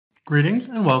Greetings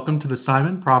and welcome to the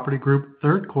Taubman Property Group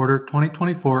third quarter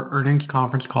 2024 earnings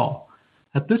conference call.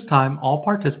 At this time, all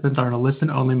participants are in a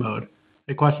listen-only mode.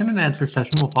 A question-and-answer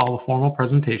session will follow a formal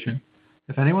presentation.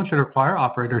 If anyone should require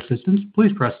operator assistance,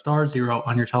 please press *0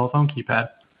 on your telephone keypad.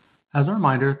 As a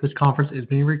reminder, this conference is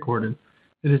being recorded.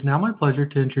 It is now my pleasure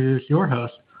to introduce your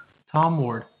host, Tom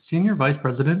Ward, Senior Vice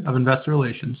President of Investor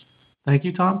Relations. Thank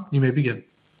you, Tom. You may begin.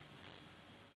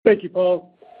 Thank you, Paul.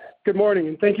 Good morning,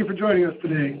 and thank you for joining us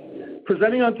today.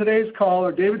 Presenting on today's call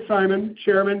are David Simon,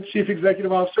 Chairman, Chief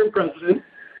Executive Officer, and President,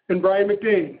 and Brian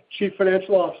McDade, Chief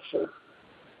Financial Officer.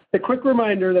 A quick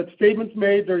reminder that statements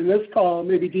made during this call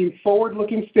may be deemed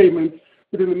forward-looking statements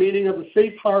within the meaning of the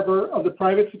Safe Harbor of the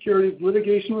Private Securities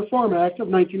Litigation Reform Act of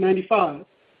 1995,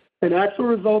 and actual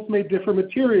results may differ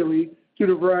materially due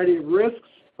to a variety of risks,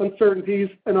 uncertainties,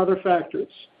 and other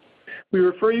factors. We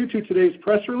refer you to today's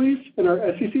press release and our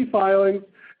SEC filings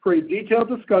for a detailed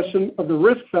discussion of the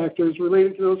risk factors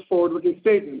related to those forward-looking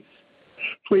statements.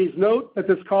 Please note that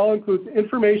this call includes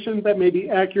information that may be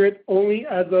accurate only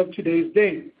as of today's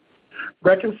date.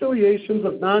 Reconciliations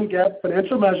of non-GAAP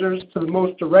financial measures to the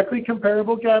most directly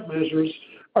comparable GAAP measures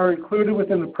are included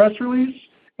within the press release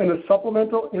and the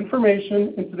supplemental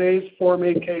information in today's Form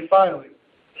 8-K filing.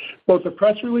 Both the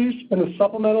press release and the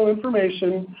supplemental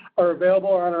information are available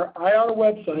on our IR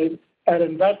website at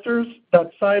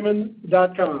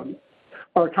investors.simon.com.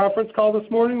 Our conference call this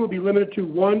morning will be limited to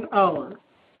 1 hour.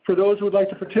 For those who would like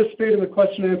to participate in the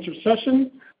question-and-answer session,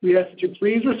 we ask that you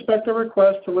please respect our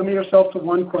request to limit yourself to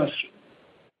one question.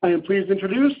 I am pleased to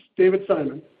introduce David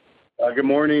Simon. Good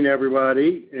morning,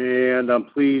 everybody, and I'm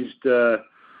pleased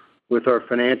with our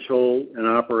financial and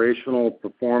operational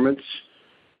performance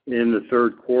in the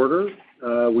third quarter.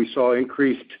 We saw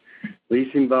increased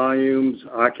leasing volumes,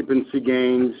 occupancy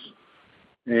gains,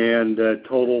 and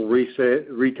total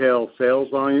retail sales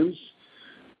volumes.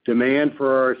 Demand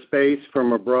for our space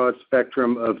from a broad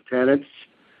spectrum of tenants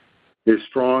is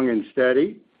strong and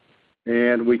steady,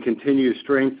 and we continue to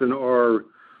strengthen our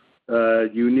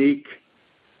unique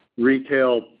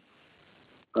retail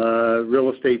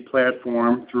real estate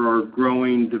platform through our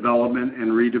growing development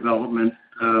and redevelopment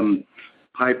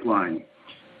pipeline.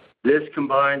 This,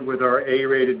 combined with our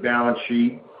A-rated balance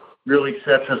sheet, really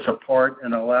sets us apart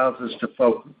and allows us to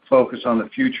focus on the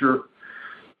future.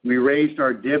 We raised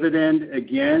our dividend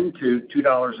again to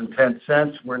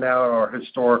 $2.10. We're now at our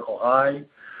historical high,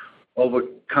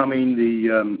 overcoming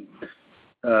the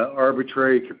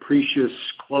arbitrary, capricious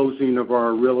closing of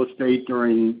our real estate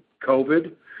during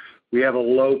COVID. We have a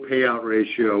low payout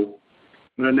ratio.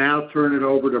 I'm going to now turn it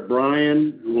over to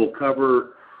Brian, who will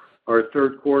cover our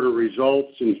third quarter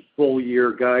results and full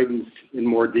year guidance in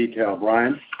more detail.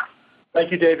 Brian? Thank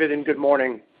you, David, and good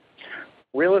morning.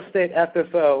 Real estate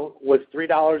FFO was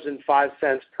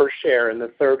 $3.05 per share in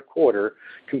the third quarter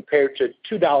compared to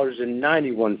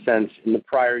 $2.91 in the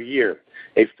prior year,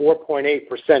 a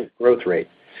 4.8% growth rate.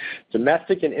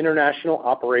 Domestic and international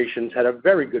operations had a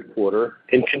very good quarter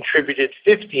and contributed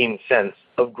 15 cents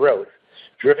of growth,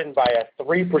 driven by a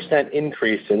 3%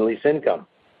 increase in lease income.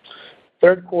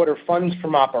 Third quarter funds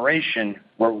from operation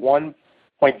were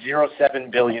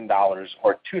 $1.07 billion, or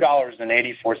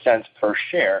 $2.84 per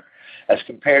share, as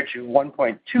compared to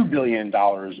 $1.2 billion,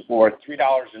 or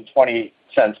 $3.20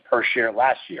 per share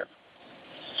last year.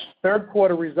 Third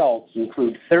quarter results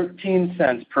include 13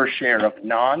 cents per share of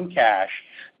non-cash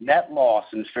net loss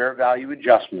and fair value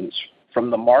adjustments from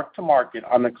the mark-to-market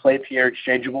on the Klepierre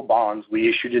exchangeable bonds we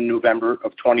issued in November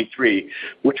of 23,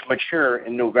 which mature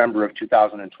in November of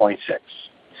 2026.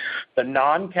 The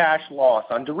non-cash loss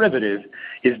on derivative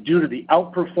is due to the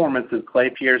outperformance of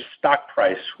Klepierre's stock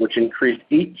price, which increased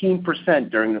 18%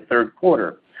 during the third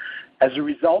quarter. As a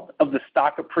result of the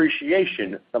stock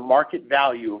appreciation, the market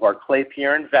value of our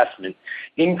Klepierre investment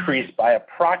increased by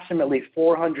approximately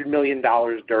 $400 million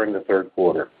during the third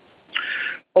quarter.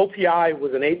 OPI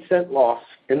was an 8-cent loss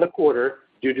in the quarter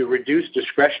due to reduced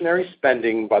discretionary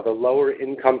spending by the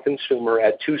lower-income consumer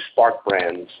at two Spark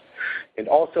brands, and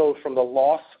also from the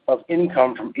loss of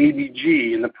income from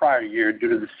ABG in the prior year due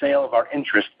to the sale of our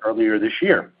interest earlier this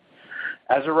year.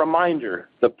 As a reminder,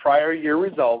 the prior year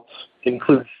results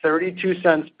include 32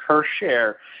 cents per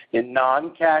share in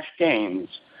non-cash gains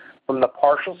from the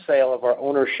partial sale of our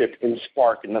ownership in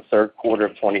Spark in the third quarter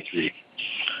of 23.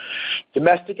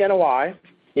 Domestic NOI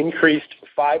increased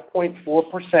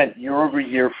 5.4% year over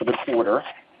year for the quarter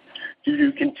due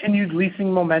to continued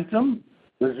leasing momentum.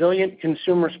 Resilient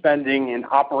consumer spending and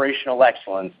operational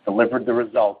excellence delivered the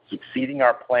results exceeding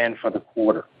our plan for the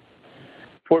quarter.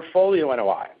 Portfolio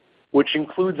NOI, which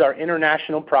includes our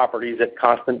international properties at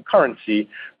constant currency,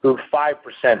 grew 5%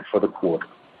 for the quarter.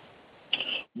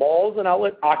 Malls and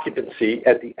outlet occupancy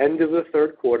at the end of the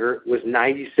third quarter was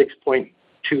 96.2%,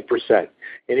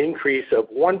 an increase of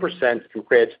 1%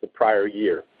 compared to the prior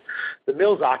year. The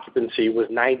Mills occupancy was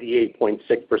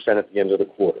 98.6% at the end of the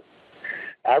quarter.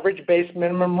 Average base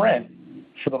minimum rent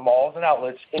for the malls and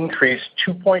outlets increased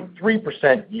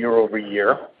 2.3% year over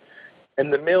year,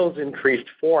 and the Mills increased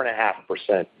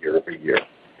 4.5% year over year.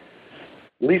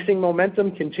 Leasing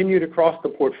momentum continued across the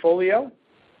portfolio.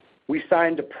 We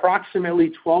signed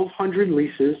approximately 1,200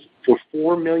 leases for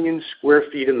 4 million square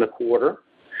feet in the quarter.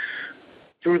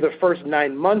 Through the first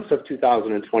 9 months of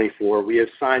 2024, we have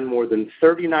signed more than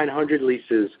 3,900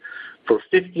 leases for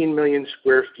 15 million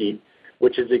square feet,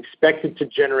 which is expected to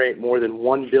generate more than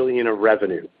 $1 billion of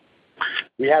revenue.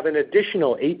 We have an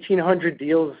additional 1,800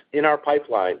 deals in our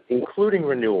pipeline, including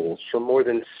renewals for more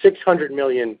than $600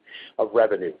 million of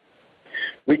revenue.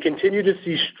 We continue to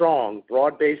see strong,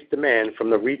 broad-based demand from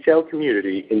the retail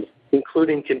community,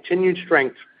 including continued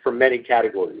strength for many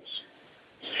categories.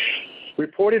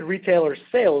 Reported retailer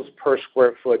sales per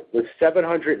square foot was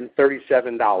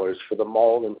 $737 for the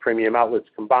mall and premium outlets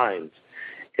combined,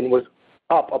 and was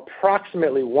up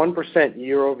approximately 1%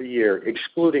 year over year,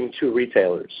 excluding 2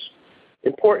 retailers.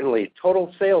 Importantly,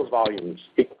 total sales volumes,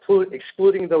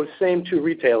 excluding those same 2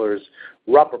 retailers,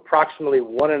 were up approximately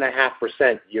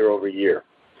 1.5% year over year.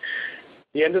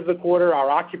 At the end of the quarter, our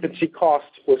occupancy cost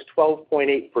was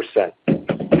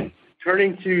 12.8%.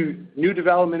 Turning to new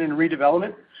development and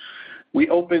redevelopment, we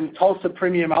opened Tulsa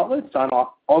Premium Outlets on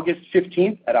August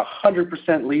 15th at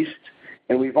 100% leased,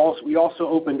 and we also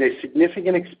opened a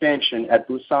significant expansion at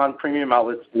Busan Premium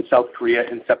Outlets in South Korea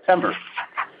in September.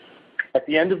 At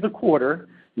the end of the quarter,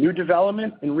 new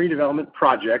development and redevelopment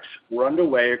projects were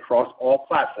underway across all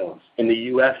platforms in the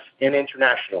U.S. and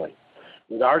internationally,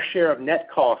 with our share of net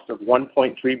cost of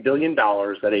 $1.3 billion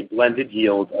at a blended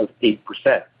yield of 8%.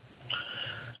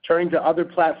 Turning to other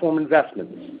platform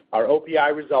investments, our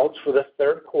OPI results for the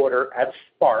third quarter at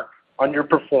Spark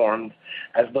underperformed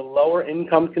as the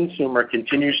lower-income consumer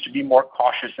continues to be more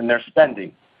cautious in their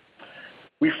spending.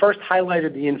 We first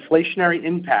highlighted the inflationary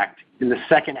impact in the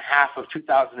second half of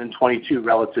 2022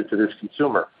 relative to this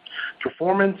consumer.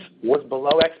 Performance was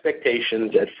below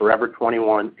expectations at Forever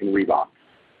 21 and Reebok.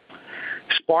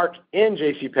 Spark and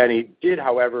JCPenney did,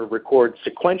 however, record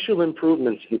sequential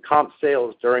improvements in comp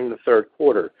sales during the third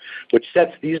quarter, which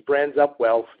sets these brands up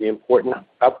well for the important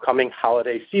upcoming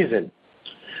holiday season.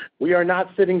 We are not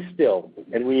sitting still,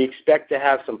 and we expect to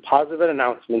have some positive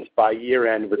announcements by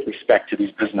year-end with respect to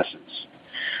these businesses.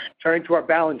 Turning to our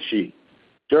balance sheet,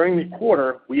 during the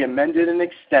quarter, we amended and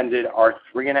extended our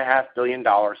 $3.5 billion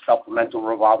supplemental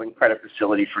revolving credit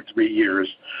facility for 3 years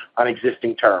on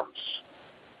existing terms.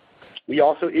 We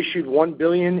also issued $1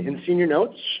 billion in senior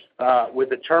notes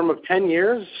with a term of 10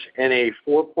 years and a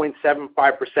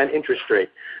 4.75% interest rate.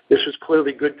 This was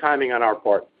clearly good timing on our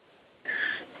part.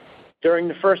 During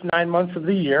the first 9 months of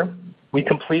the year, we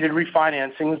completed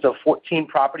refinancings of 14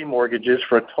 property mortgages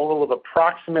for a total of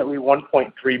approximately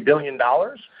 $1.3 billion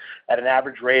at an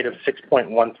average rate of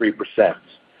 6.13%.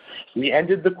 We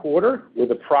ended the quarter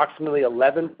with approximately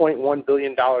 $11.1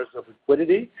 billion of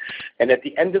liquidity, and at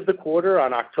the end of the quarter,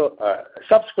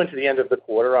 subsequent to the end of the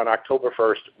quarter, on October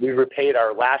 1st, we repaid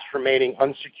our last remaining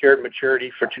unsecured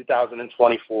maturity for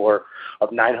 2024 of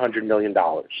 $900 million.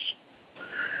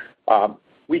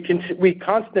 We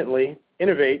constantly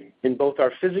innovate in both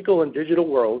our physical and digital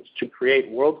worlds to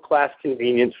create world-class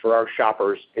convenience for our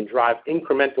shoppers and drive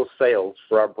incremental sales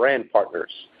for our brand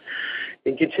partners.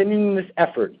 In continuing this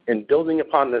effort and building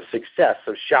upon the success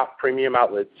of Shop Premium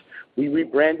Outlets, we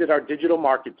rebranded our digital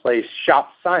marketplace, Shop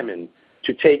Simon,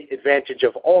 to take advantage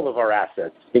of all of our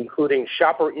assets, including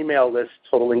shopper email lists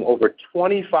totaling over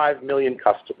 25 million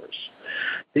customers.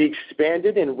 The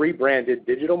expanded and rebranded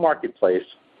digital marketplace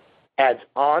adds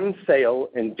on-sale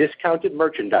and discounted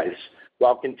merchandise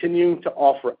while continuing to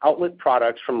offer outlet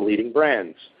products from leading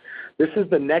brands. This is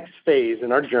the next phase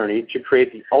in our journey to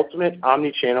create the ultimate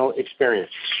omni-channel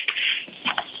experience.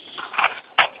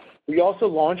 We also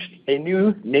launched a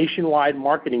new nationwide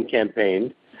marketing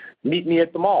campaign, Meet Me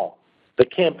at the Mall. The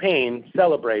campaign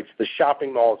celebrates the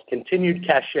shopping mall's continued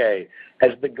cachet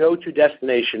as the go-to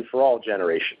destination for all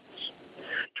generations.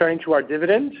 Turning to our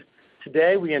dividend,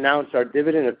 today we announced our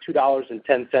dividend of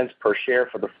 $2.10 per share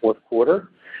for the fourth quarter,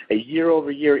 a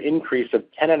year-over-year increase of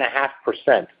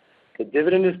 10.5%. The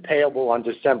dividend is payable on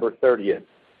December 30th.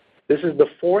 This is the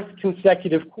 4th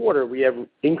consecutive quarter we have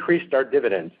increased our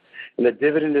dividend, and the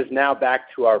dividend is now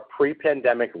back to our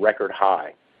pre-pandemic record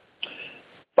high.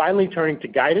 Finally, turning to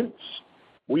guidance,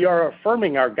 we are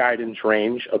affirming our guidance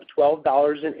range of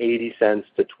 $12.80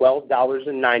 to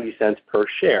 $12.90 per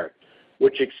share,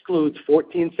 which excludes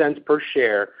 14 cents per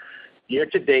share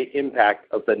year-to-date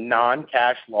impact of the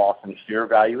non-cash loss and fair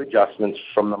value adjustments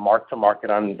from the mark-to-market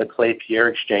on the Klepierre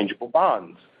exchangeable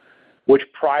bonds, which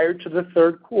prior to the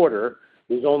third quarter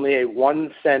was only a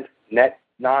 1 cent net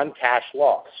non-cash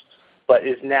loss, but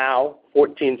is now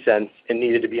 14 cents and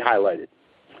needed to be highlighted.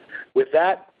 With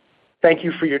that, thank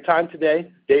you for your time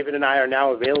today. David and I are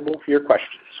now available for your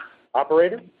questions.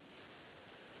 Operator?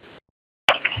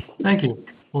 Thank you.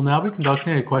 We'll now be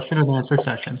conducting a question and answer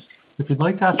session. If you'd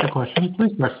like to ask a question,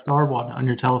 please press star 1 on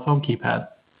your telephone keypad.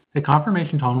 A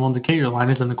confirmation tone will indicate your line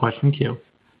is in the question queue.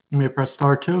 You may press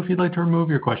star 2 if you'd like to remove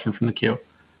your question from the queue.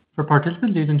 For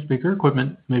participants using speaker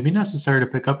equipment, it may be necessary to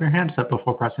pick up your handset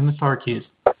before pressing the star keys.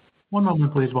 One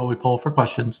moment, please, while we poll for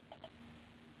questions.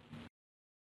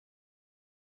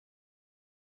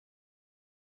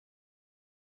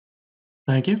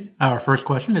 Thank you. Our first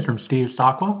question is from Steve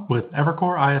Sakwa with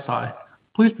Evercore ISI.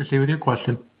 Please proceed with your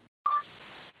question.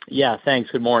 Yeah, thanks.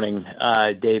 Good morning,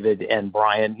 David and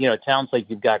Brian. It sounds like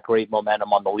you've got great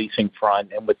momentum on the leasing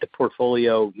front, and with the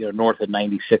portfolio, north of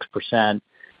 96%.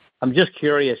 I'm just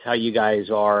curious how you guys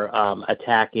are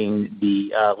attacking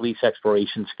the lease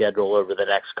expiration schedule over the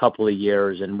next couple of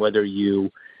years, and whether you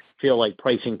feel like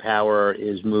pricing power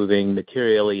is moving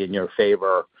materially in your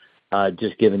favor,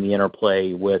 just given the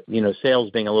interplay with sales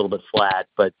being a little bit flat,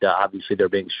 but obviously there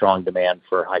being strong demand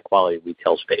for high-quality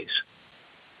retail space.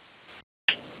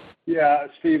 Yeah,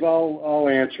 Steve, I'll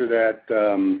answer that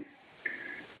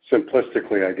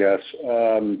simplistically, I guess.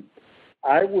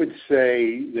 I would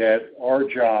say that our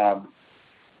job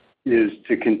is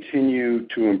to continue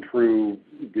to improve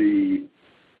the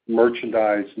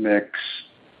merchandise mix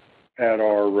at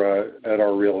our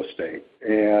real estate,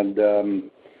 and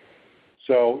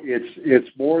so it's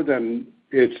more than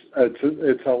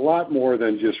it's a lot more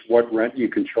than just what rent you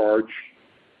can charge.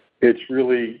 It's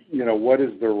really what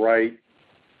is the right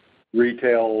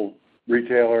retailer,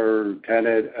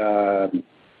 tenant,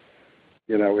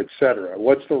 et cetera.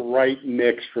 What's the right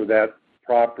mix for that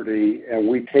property? And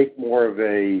we take more of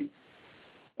a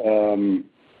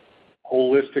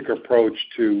holistic approach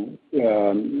to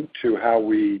how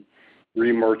we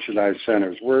re-merchandise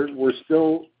centers. We're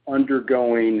still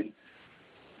undergoing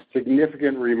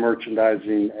significant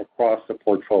re-merchandising across the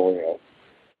portfolio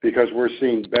because we're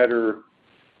seeing better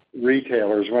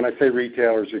retailers. When I say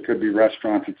retailers, it could be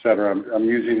restaurants, et cetera. I'm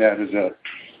using that as a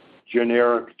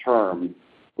generic term.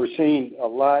 We're seeing a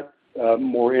lot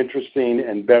more interesting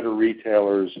and better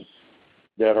retailers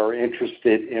that are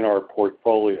interested in our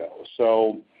portfolio.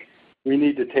 So we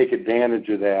need to take advantage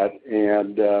of that,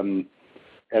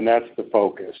 and that's the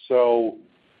focus. So,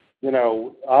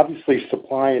 obviously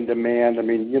supply and demand. I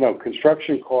mean,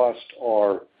 construction costs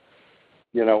are,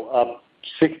 up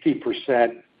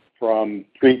 60% from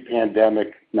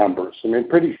pre-pandemic numbers. I mean,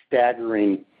 pretty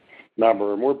staggering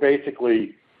number. And we're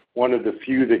basically one of the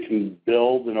few that can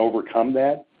build and overcome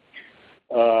that.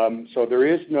 So there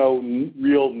is no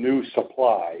real new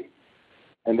supply,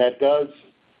 and that does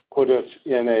put us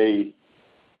in a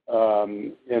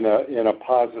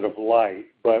positive light.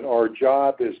 But our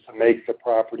job is to make the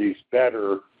properties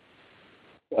better,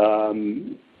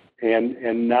 and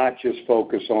not just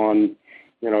focus on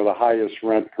the highest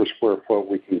rent per square foot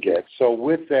we can get. So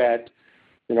with that,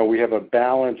 we have a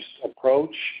balanced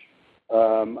approach.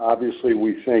 Obviously,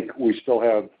 we think we still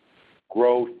have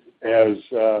growth as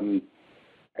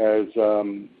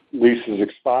leases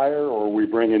expire or we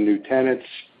bring in new tenants.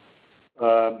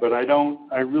 But I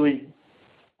really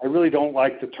don't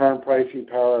like the term pricing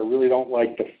power. I really don't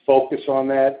like to focus on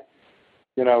that.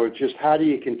 It's just how do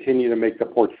you continue to make the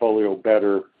portfolio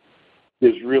better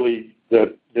is really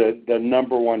the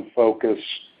number one focus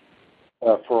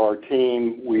for our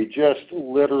team. We just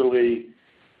literally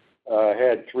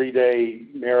had 3-day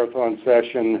marathon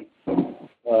session.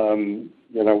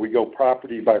 We go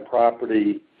property by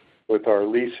property with our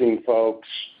leasing folks.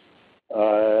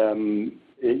 We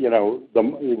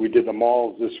did the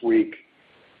malls this week.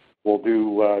 We'll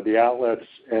do the outlets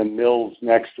and mills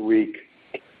next week.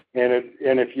 And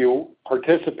if you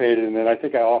participated in it, I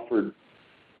think I offered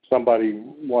somebody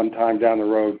one time down the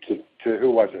road to who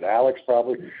was it? Alex,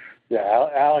 probably. Yeah,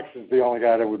 Alex is the only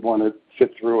guy that would want to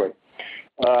sit through it.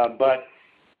 But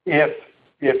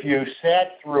if you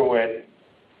sat through it,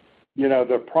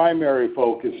 the primary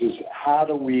focus is how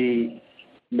do we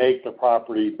make the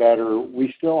property better.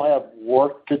 We still have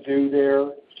work to do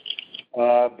there,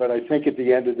 but I think at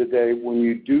the end of the day, when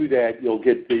you do that, you'll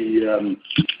get the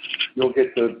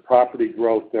property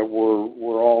growth that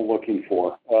we're all looking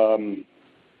for.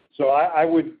 So I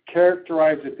would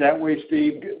characterize it that way,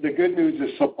 Steve. The good news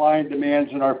is supply and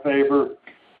demand's in our favor.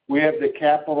 we have the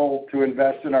capital to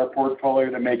invest in our portfolio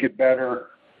to make it better,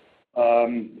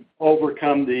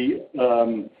 overcome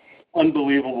the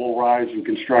unbelievable rise in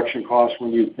construction costs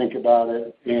when you think about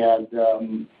it, and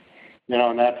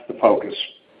and that's the focus.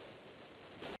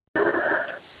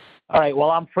 All right.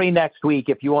 Well, I'm free next week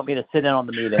if you want me to sit in on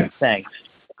the meeting. Thanks.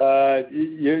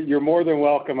 You're more than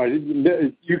welcome.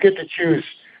 You get to choose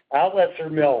outlets or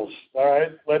mills. All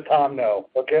right. Let Tom know.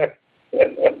 Okay.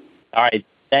 All right.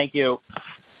 Thank you.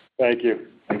 Thank you.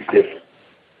 Thanks, Steve.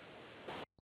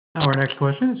 Our next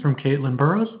question is from Caitlin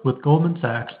Burrows with Goldman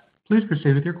Sachs. Please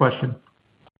proceed with your question.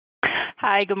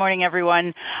 Hi, good morning,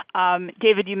 everyone.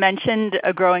 David, you mentioned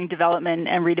a growing development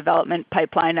and redevelopment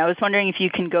pipeline. I was wondering if you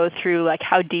can go through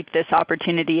how deep this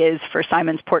opportunity is for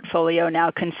Simon's portfolio now,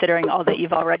 considering all that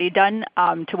you've already done.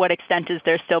 To what extent is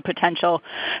there still potential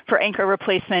for anchor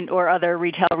replacement or other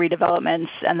retail redevelopments,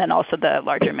 and then also the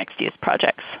larger mixed-use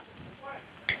projects?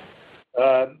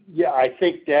 I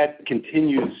think that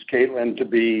continues, Caitlin, to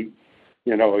be,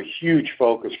 a huge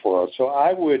focus for us. So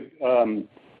I would,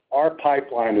 our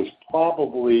pipeline is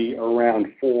probably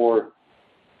around $4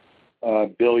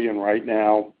 billion right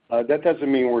now. That doesn't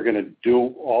mean we're going to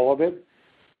do all of it,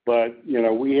 but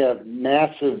we have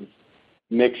massive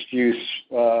mixed-use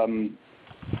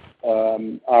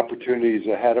opportunities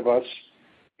ahead of us,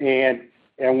 and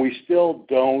we still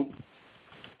don't.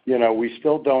 We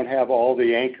still don't have all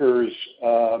the anchors.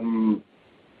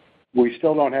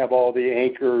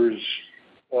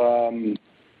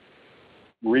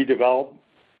 Redeveloped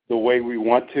the way we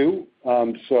want to.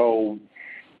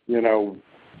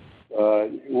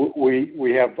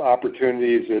 We have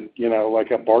opportunities at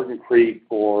like at Barton Creek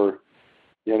or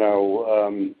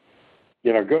go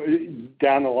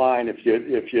down the line.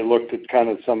 If you looked at kind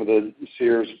of some of the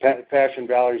Sears, Fashion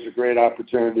Valley is a great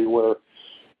opportunity where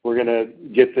we're going to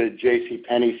get the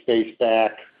JCPenney space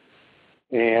back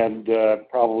and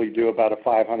probably do about a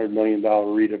 $500 million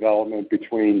redevelopment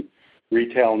between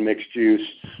retail and mixed use.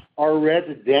 Our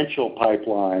residential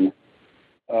pipeline,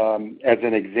 as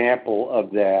an example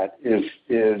of that, is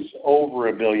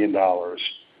over $1 billion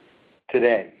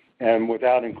today, and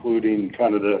without including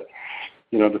kind of the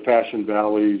Fashion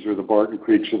Valleys or the Barton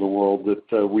Creeks of the world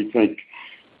that we think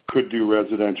could do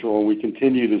residential. And we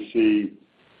continue to see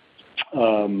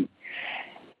an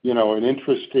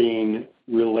interesting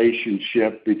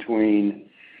relationship between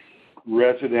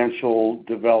residential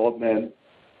development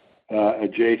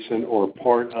adjacent or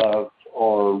part of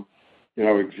our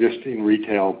existing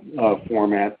retail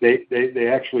format. They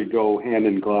actually go hand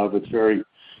in glove. It's very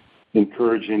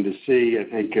encouraging to see. I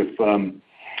think if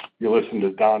you listen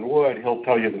to Don Wood, he'll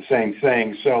tell you the same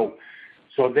thing. So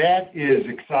that is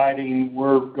exciting.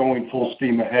 We're going full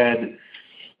steam ahead.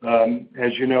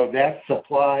 As you know, that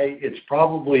supply, it's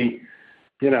probably,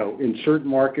 in certain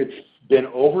markets been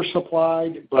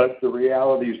oversupplied, but the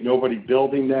reality is nobody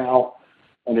building now.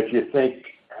 And if you think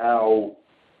how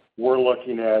we're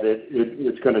looking at it,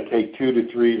 it's going to take 2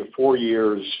 to 3 to 4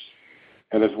 years.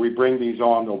 And as we bring these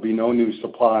on, there'll be no new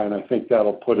supply. And I think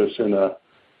that'll put us in an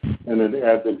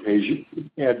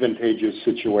advantageous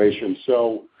situation.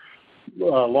 So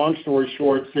long story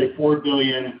short, say $4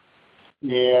 billion.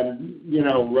 And,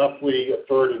 roughly a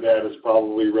third of that is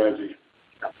probably resi.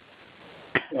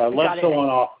 Let's go on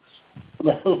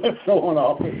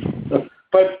office.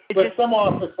 But some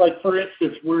office, like for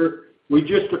instance, we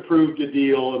just approved a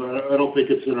deal, and I don't think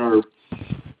it's in our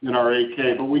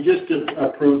 8K, but we just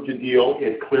approved a deal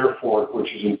at Clear Fork,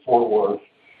 which is in Fort Worth.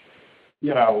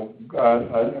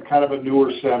 A kind of a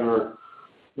newer center.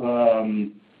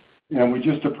 And we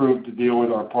just approved a deal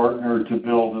with our partner to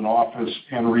build an office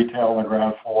and retail on the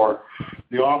ground floor.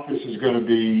 The office is going to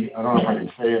be, I don't know if I can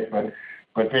say it,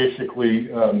 but basically,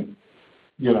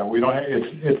 we don't have,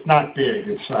 it's not big.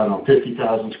 It's,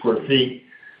 50,000 square feet.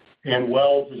 And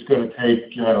Wells is going to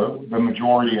take, the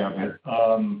majority of it.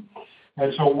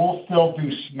 And so we'll still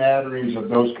do smatterings of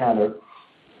those kind of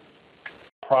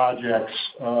projects,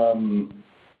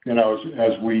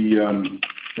 as we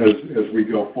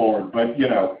go forward. But,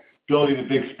 building a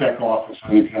big spec office, I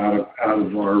think, out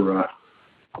of our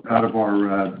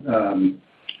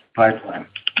pipeline.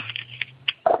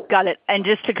 Got it. And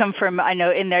just to confirm, I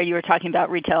know in there you were talking about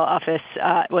retail office,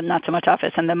 not so much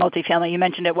office, and the multifamily. You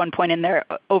mentioned at one point in there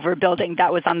overbuilding.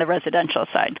 That was on the residential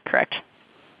side, correct?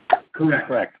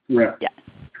 Correct. Yeah.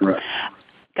 Correct.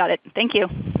 Got it. Thank you.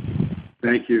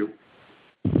 Thank you.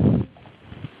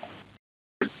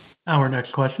 Our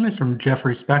next question is from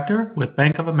Jeffrey Spector with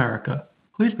Bank of America.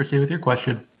 Please proceed with your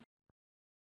question.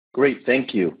 Great,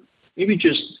 thank you. Maybe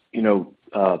just,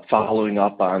 following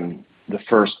up on the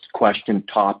first question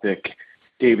topic,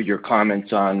 David, your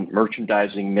comments on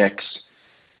merchandising mix.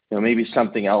 maybe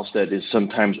something else that is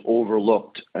sometimes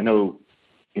overlooked. I know,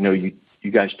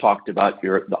 you guys talked about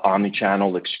the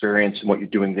omni-channel experience and what you're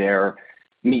doing there.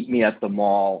 Meet me at the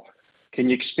mall. Can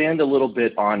you expand a little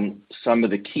bit on some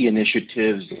of the key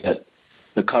initiatives that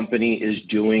the company is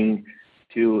doing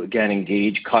to, again,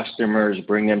 engage customers,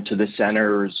 bring them to the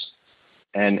centers,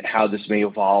 and how this may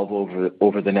evolve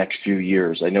over the next few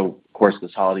years? I know, of course,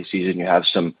 this holiday season you have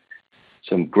some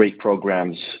great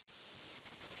programs.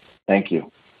 Thank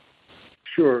you.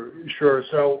 Sure.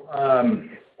 So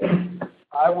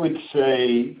I would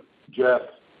say, Jeff,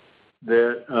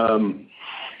 that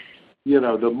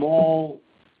the mall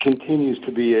continues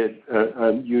to be a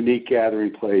unique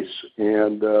gathering place,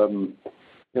 and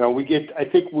I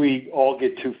think we all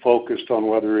get too focused on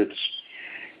whether it's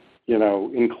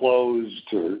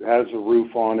enclosed or has a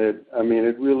roof on it. I mean,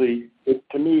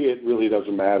 to me, it really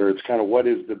doesn't matter. It's kind of what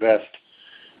is the best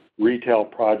retail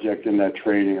project in that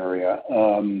trading area,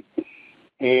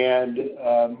 and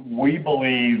we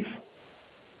believe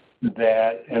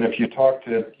that, and if you talk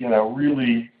to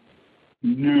really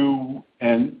new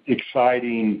and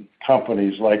exciting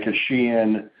companies like a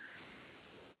Shein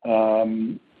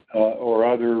or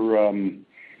other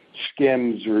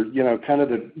Skims, or kind of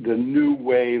the new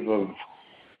wave of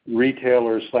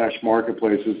retailers /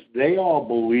 marketplaces, they all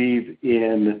believe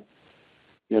in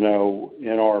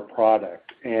our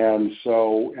product, and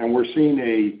we're seeing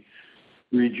a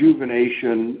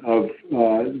rejuvenation of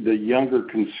the younger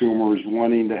consumers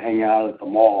wanting to hang out at the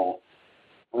mall.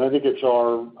 And I think it's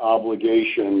our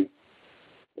obligation,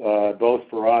 both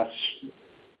for us,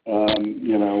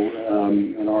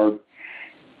 and our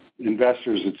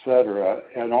investors, et cetera,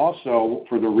 and also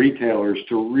for the retailers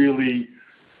to really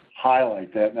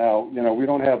highlight that. Now, we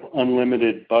don't have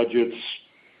unlimited budgets,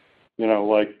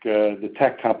 like the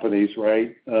tech companies,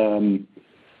 right?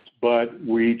 But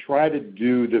we try to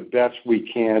do the best we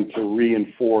can to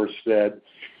reinforce that,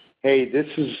 hey, this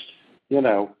is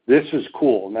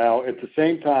cool. Now, at the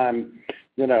same time,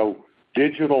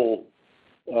 digital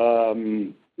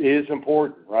is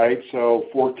important, right? So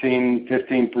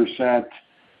 15%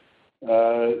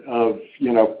 of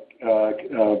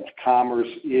commerce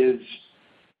is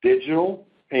digital,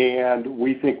 and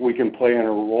we think we can play in a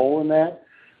role in that.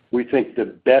 We think the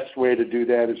best way to do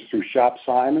that is through Shop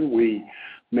Simon. We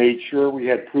made sure we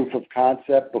had proof of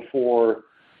concept before,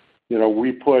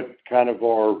 we put kind of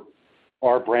our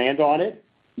brand on it.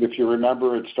 If you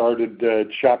remember, it started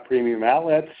Shop Premium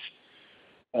Outlets.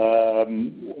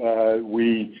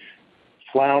 We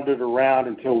floundered around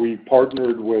until we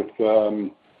partnered with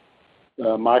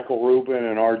Michael Rubin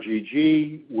and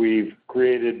RGG. We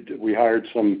hired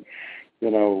some,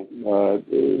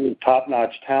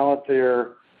 top-notch talent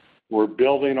there. We're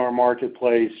building our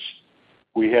marketplace.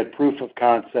 We had proof of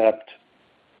concept,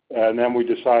 and then we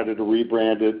decided to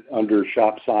rebrand it under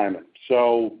Shop Simon.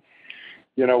 So,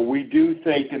 we do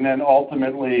think, and then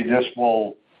ultimately this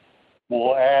we'll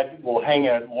hang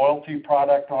a loyalty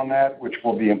product on that, which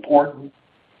will be important.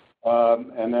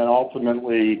 And then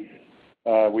ultimately,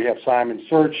 we have Simon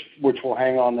Search, which will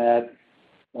hang on that.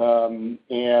 And,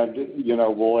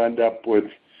 we'll end up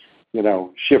with,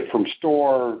 ship from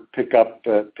store, pick up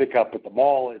at the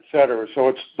mall, et cetera. So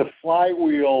it's the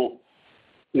flywheel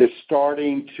is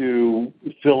starting to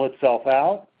fill itself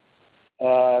out.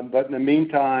 But in the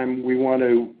meantime, we want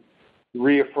to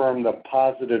reaffirm the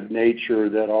positive nature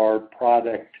that our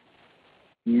product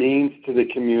means to the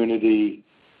community,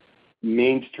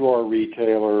 means to our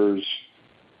retailers,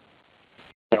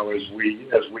 as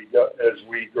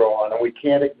we grow on. And we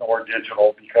can't ignore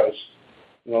digital because,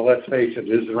 let's face it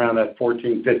is around that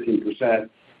 14, 15%. It's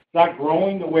not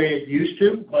growing the way it used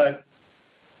to, but,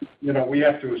 we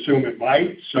have to assume it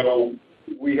might. So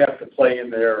we have to play in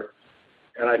there.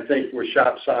 And I think with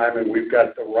Shop Simon, we've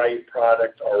got the right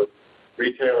product. Our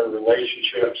retailer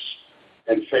relationships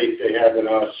and faith they have in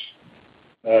us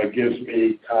gives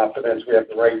me confidence. We have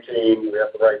the right team. We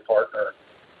have the right partner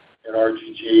in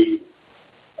RGG.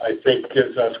 I think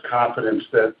gives us confidence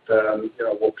that,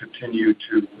 we'll continue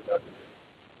to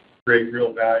create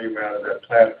real value out of that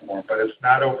platform. But it's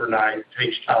not overnight. It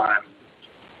takes time.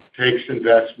 It takes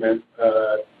investment,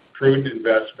 prudent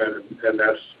investment, and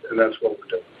that's what we're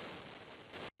doing.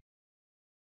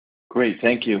 Great.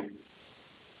 Thank you.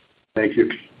 Thank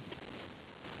you.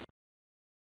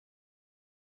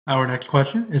 Our next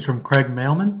question is from Craig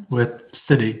Mailman with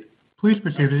Citi. Please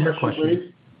proceed with your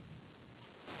question.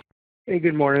 Hey,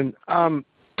 good morning.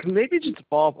 Maybe just to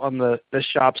follow up on the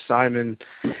Shop Simon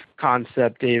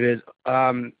concept, David.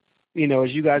 As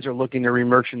you guys are looking to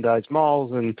remerchandise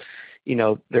malls and,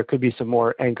 there could be some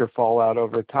more anchor fallout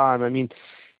over time. I mean,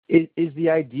 is the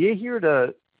idea here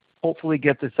to hopefully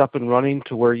get this up and running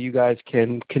to where you guys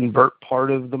can convert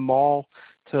part of the mall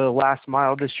to last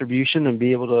mile distribution and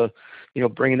be able to,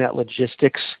 bring in that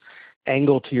logistics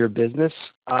angle to your business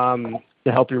to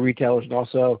help your retailers and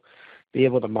also be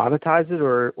able to monetize it,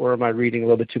 or am I reading a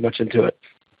little bit too much into it?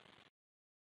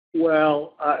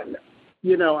 Well,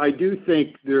 I do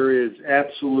think there is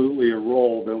absolutely a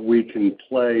role that we can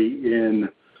play in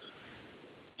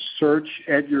search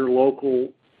at your local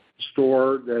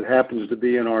store that happens to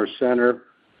be in our center,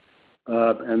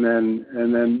 and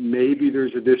then maybe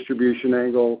there's a distribution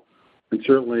angle, and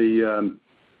certainly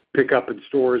pick up in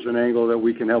stores an angle that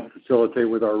we can help facilitate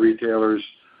with our retailers.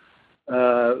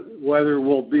 Whether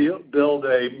we'll build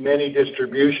a mini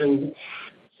distribution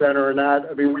center or not,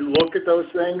 I mean, we look at those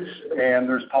things, and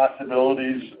there's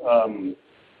possibilities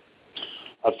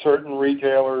of certain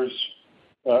retailers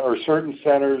or certain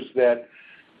centers that,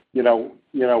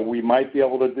 we might be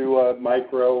able to do a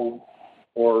micro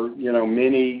or,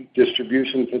 mini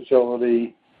distribution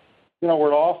facility.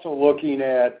 We're also looking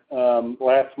at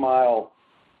last mile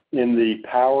in the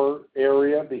power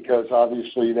area, because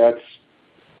obviously that's,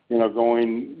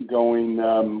 going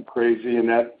crazy, and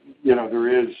that, there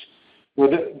is,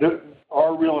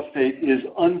 our real estate is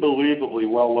unbelievably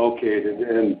well located,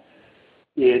 and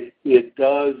it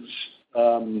does,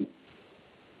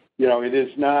 it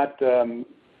is not,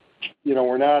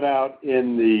 we're not out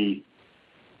in the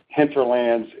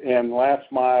hinterlands, and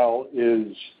last mile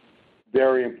is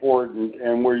very important,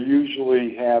 and we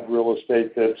usually have real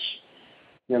estate that's,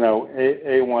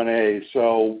 A1A.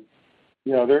 So,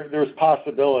 there's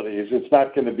possibilities. It's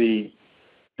not going to be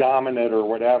dominant or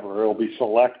whatever. It'll be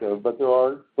selective, but there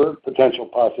are potential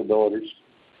possibilities.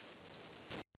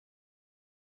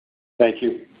 Thank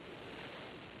you.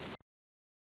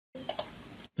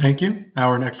 Thank you.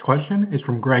 Our next question is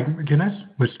from Greg McGinnis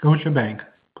with Scotiabank.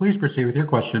 Please proceed with your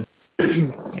question.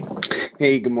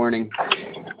 Hey, good morning.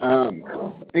 I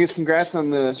guess congrats on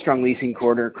the strong leasing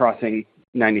quarter, crossing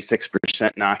 96%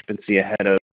 in occupancy ahead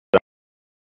of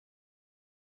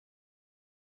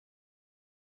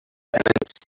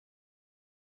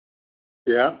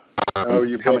Yeah. Oh,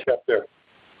 you broke up there.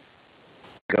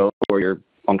 Go where you're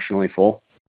functionally full.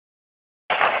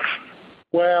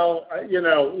 Well,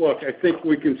 look, I think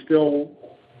we can still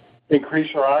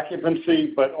increase our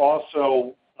occupancy, but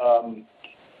also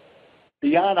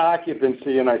beyond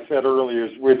occupancy, and I said earlier,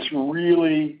 we're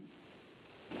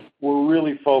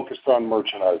really focused on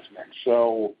merchandise mix.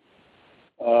 So,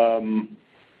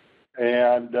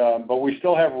 but we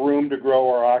still have room to grow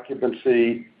our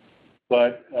occupancy.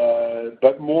 But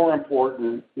more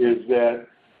important is that,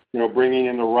 bringing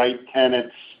in the right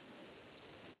tenants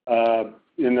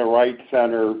in the right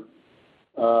center,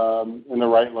 in the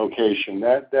right location.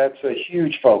 That's a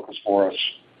huge focus for us.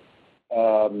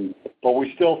 But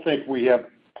we still think we have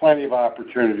plenty of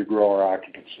opportunity to grow our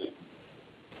occupancy.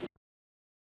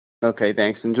 Okay,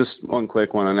 thanks. And just one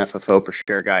quick one on FFO per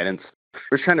share guidance.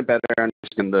 We're trying to better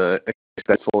understand the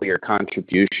expected full-year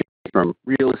contribution from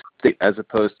real estate as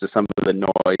opposed to some of the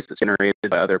noise that's generated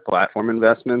by other platform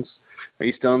investments. Are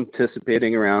you still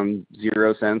anticipating around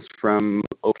 0 cents from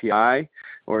OPI,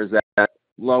 or is that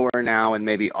lower now and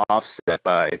maybe offset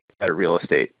by better real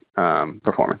estate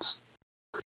performance?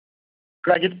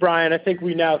 Greg, it's Brian. I think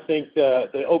we now think the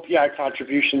OPI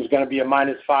contribution is going to be a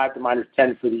 -5 to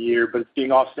 -10 for the year, but it's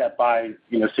being offset by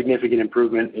significant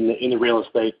improvement in the real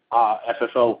estate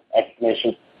FFO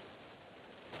estimation.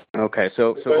 Okay,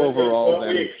 so overall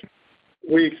then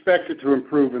we expect it to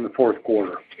improve in the fourth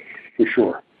quarter for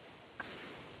sure.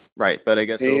 Right, but I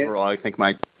guess overall I think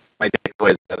my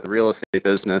takeaway is that the real estate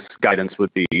business guidance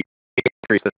would be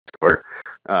increased this quarter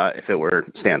if it were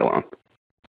standalone.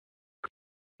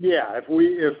 Yeah, if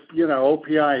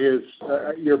OPI is,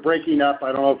 you're breaking up.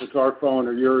 I don't know if it's our phone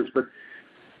or yours, but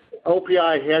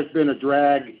OPI has been a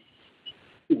drag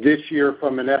this year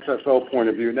from an FFO point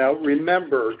of view. Now,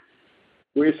 remember,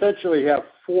 we essentially have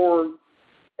 4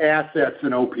 assets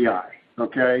in OPI,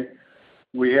 okay?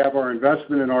 We have our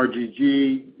investment in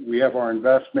RGG. We have our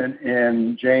investment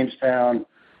in Jamestown.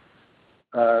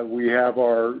 We have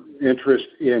our interest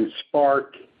in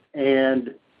Spark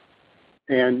and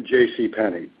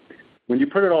JCPenney. When you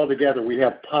put it all together, we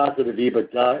have positive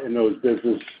EBITDA in those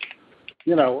businesses,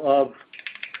 of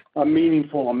a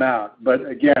meaningful amount. But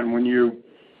again, when you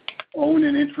own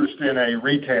an interest in a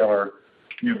retailer,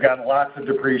 you've got lots of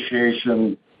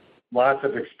depreciation, lots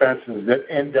of expenses that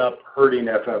end up hurting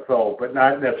FFO, but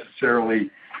not necessarily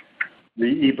the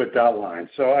EBITDA line.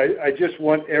 So I just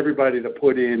want everybody to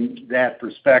put in that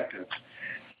perspective.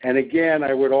 And again,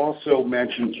 I would also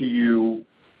mention to you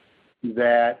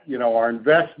that, our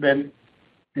investment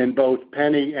in both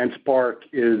Penny and Spark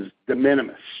is de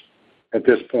minimis at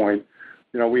this point.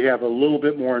 We have a little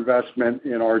bit more investment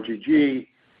in RGG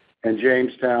and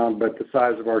Jamestown, but the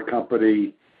size of our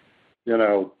company,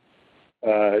 is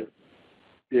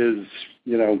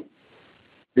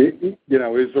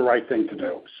the right thing to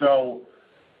do. So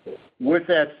with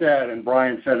that said, and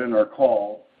Brian said in our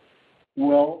call,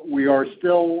 well, we are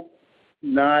still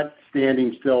not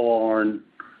standing still on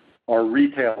our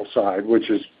retail side, which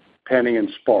is Penny and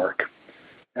Spark.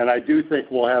 And I do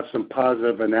think we'll have some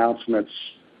positive announcements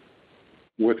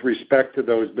with respect to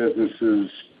those businesses,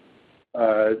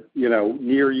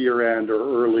 near year end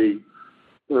or early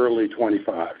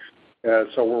 25.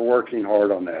 So we're working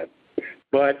hard on that.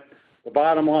 But the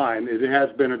bottom line is it has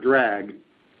been a drag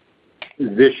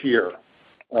this year.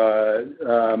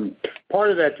 Part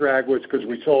of that drag was because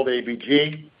we sold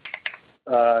ABG,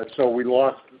 so we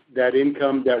lost that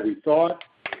income that we thought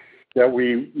that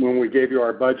when we gave you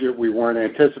our budget, we weren't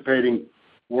anticipating.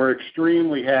 We're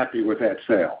extremely happy with that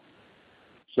sale.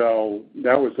 So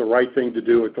that was the right thing to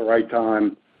do at the right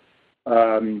time.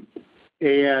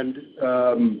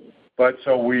 But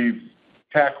so we've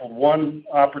tackled one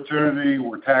opportunity.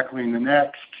 We're tackling the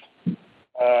next.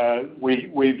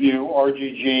 We view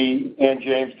RGG and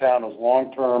Jamestown as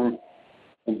long-term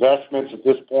investments at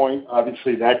this point.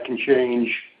 Obviously, that can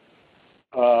change,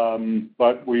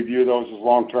 but we view those as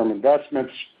long-term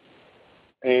investments.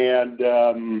 And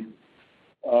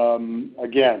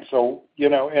again, so,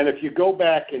 and if you go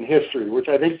back in history, which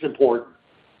I think is important,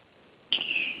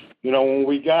 when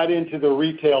we got into the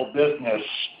retail business,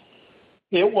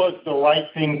 it was the right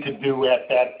thing to do at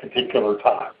that particular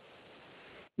time.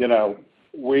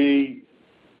 We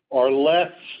are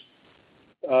less,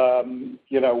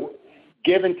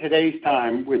 given today's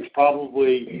time, it's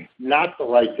probably not the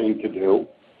right thing to do,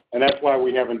 and that's why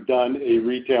we haven't done a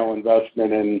retail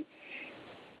investment in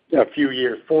a few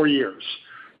years, 4 years.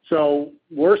 So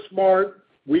we're smart,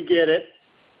 we get it,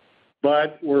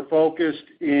 but we're focused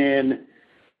in,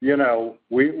 we have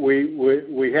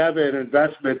an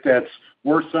investment that's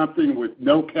worth something with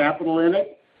no capital in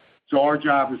it. So our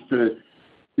job is to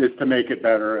make it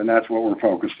better, and that's what we're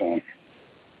focused on.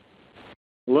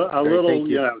 A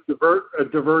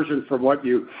diversion from what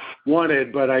you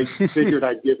wanted, but I figured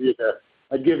I'd give you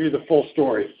the full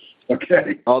story.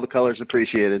 Okay. All the colors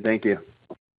appreciated. Thank you.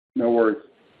 No worries.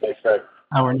 Thanks, Greg.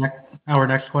 Our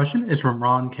next question is from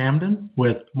Ron Camden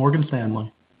with Morgan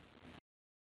Stanley.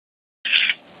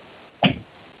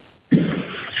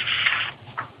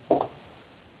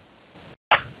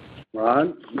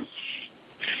 Ron?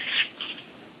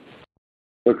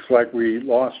 Looks like we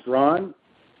lost Ron.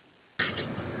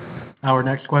 Our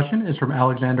next question is from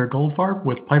Alexander Goldfarb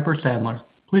with Piper Sandler.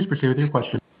 Please proceed with your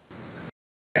question.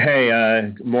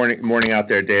 Hey, morning out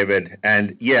there, David.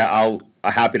 And yeah, I'm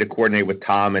happy to coordinate with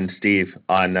Tom and Steve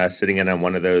on sitting in on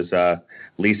one of those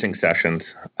leasing sessions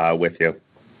with you.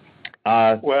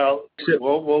 We'll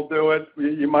do it.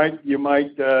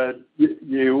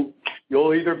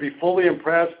 You'll either be fully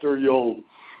impressed or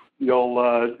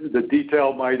the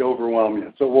detail might overwhelm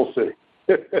you. So we'll see.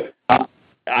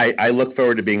 I look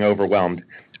forward to being overwhelmed.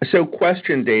 So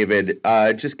question, David,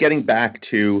 just getting back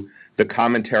to the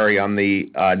commentary on the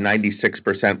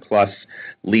 96% plus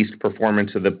leased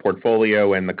performance of the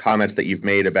portfolio and the comments that you've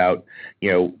made about,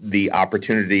 the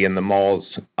opportunity in the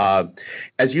malls.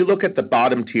 As you look at the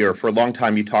bottom tier, for a long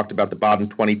time you talked about the bottom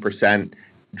 20%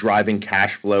 driving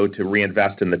cash flow to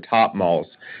reinvest in the top malls.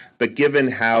 But given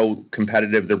how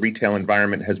competitive the retail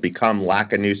environment has become,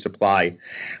 lack of new supply,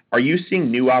 are you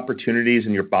seeing new opportunities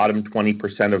in your bottom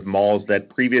 20% of malls that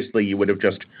previously you would have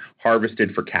just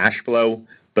harvested for cash flow,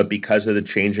 but because of the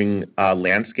changing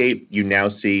landscape, you now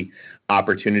see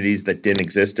opportunities that didn't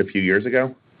exist a few years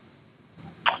ago?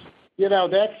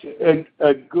 That's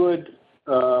a good,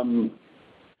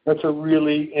 that's a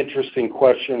really interesting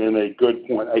question and a good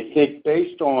point. I think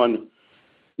based on,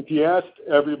 if you asked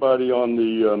everybody on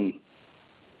the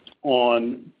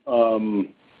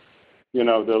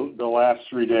last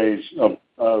 3 days of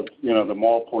the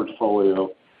mall portfolio,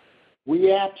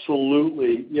 we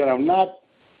absolutely, not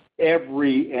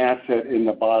every asset in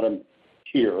the bottom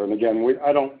tier. And again,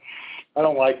 I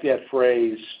don't like that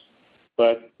phrase,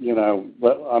 but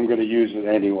I'm going to use it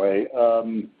anyway.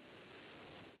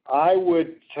 I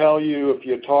would tell you, if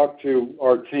you talk to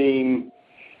our team,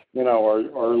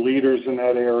 our leaders in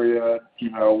that area,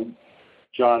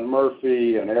 John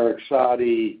Murphy and Eric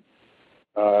Sadi,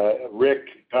 Rick,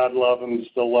 God love him,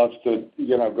 still loves to,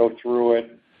 go through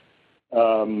it,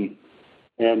 and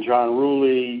John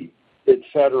Rulli, et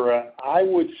cetera. I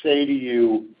would say to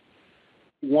you,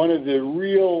 one of the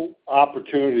real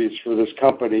opportunities for this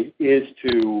company is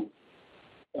to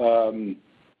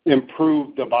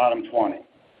improve the bottom 20.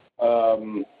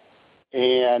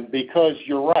 And because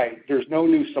you're right, there's no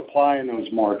new supply in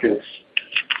those markets.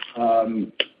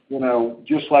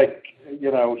 Just like,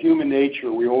 human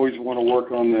nature, we always want to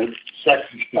work on the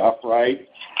sexy stuff, right?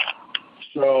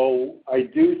 So I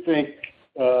do think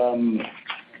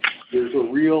there's a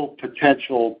real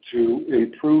potential to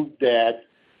improve that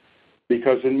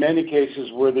because in many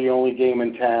cases we're the only game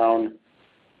in town,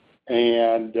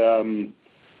 and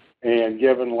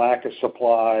given lack of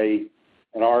supply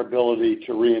and our ability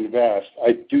to reinvest,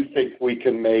 I do think we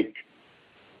can make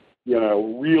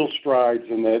real strides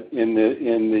in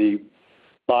the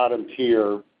bottom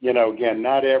tier. Again,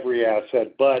 not every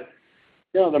asset, but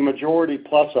the majority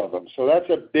plus of them. So that's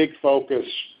a big focus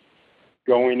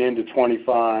going into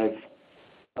 25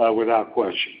 without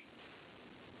question.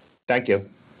 Thank you.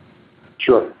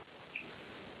 Sure.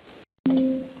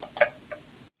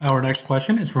 Our next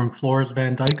question is from Floris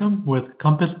Van Dijkum with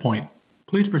Compass Point.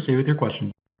 Please proceed with your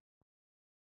question.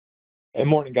 Good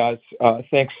morning, guys.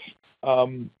 Thanks.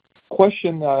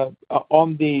 Question on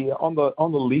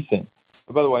the leasing.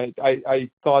 By the way, I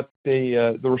thought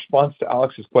the response to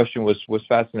Alex's question was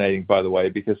fascinating. By the way,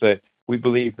 because we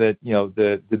believe that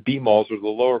the B malls or the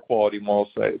lower quality malls,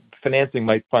 financing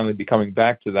might finally be coming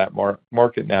back to that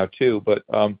market now too. But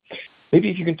maybe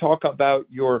if you can talk about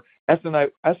your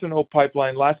S&O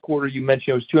pipeline. Last quarter you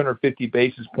mentioned it was 250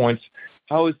 basis points.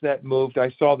 How has that moved?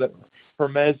 I saw that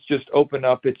Hermes just opened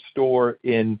up its store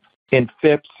in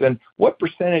Phipps. And what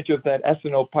percentage of that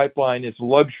S&O pipeline is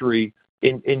luxury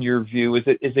in your view? Is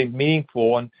it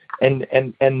meaningful? And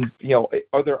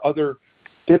are there other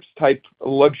Phipps type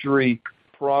luxury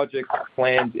projects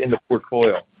planned in the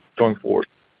portfolio going forward?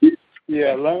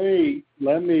 Yeah,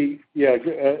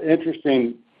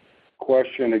 interesting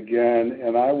question again,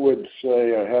 and I would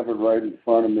say I have it right in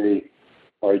front of me,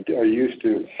 or I used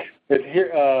to. But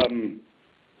here,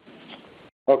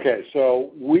 okay, so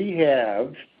we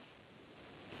have,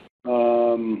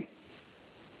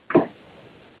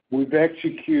 we've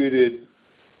executed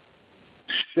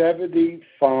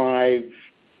 75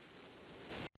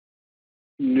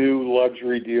 new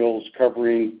luxury deals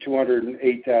covering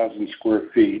 208,000 square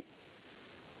feet.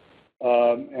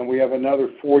 And we have another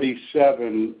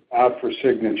 47 out for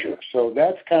signature. So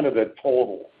that's kind of the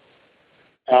total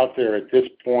out there at this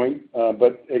point.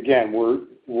 But again, we're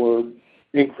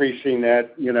increasing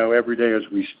that, every day as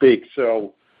we speak.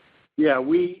 So yeah,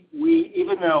 we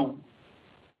even though,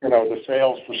 the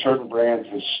sales for certain brands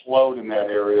has slowed in that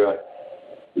area,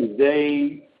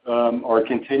 they are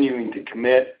continuing to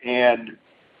commit. And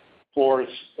for us,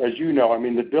 as you know, I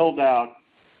mean, the build out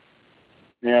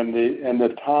and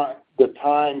the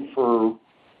time for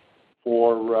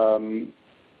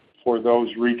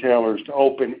those retailers to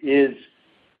open is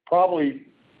probably,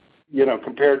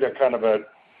 compared to kind of a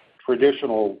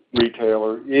traditional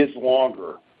retailer, is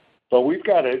longer. But we've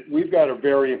got a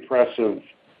very impressive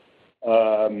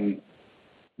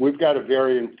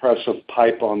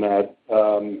pipe on that,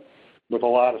 with a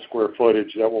lot of square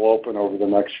footage that will open over the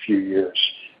next few years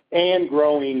and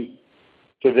growing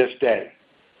to this day.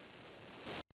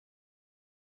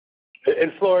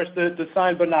 And Floris, the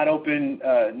signed but not open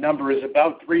number is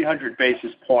about 300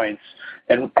 basis points.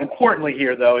 And importantly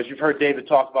here, though, as you've heard David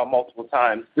talk about multiple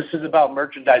times, this is about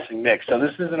merchandising mix. So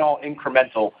this isn't all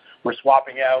incremental. We're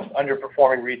swapping out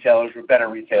underperforming retailers with better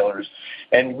retailers.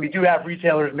 And we do have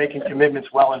retailers making commitments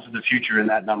well into the future in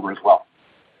that number as well.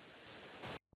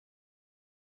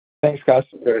 Thanks, guys.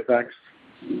 Okay, thanks.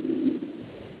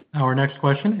 Our next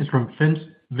question is from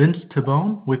Vince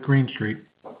Tibone with Green Street.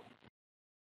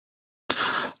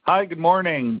 Hi, good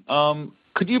morning.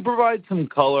 Could you provide some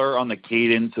color on the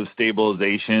cadence of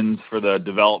stabilizations for the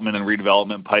development and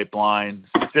redevelopment pipeline?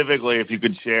 Specifically, if you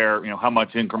could share, how much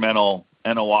incremental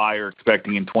NOI you're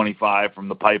expecting in 25 from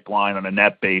the pipeline on a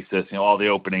net basis, all the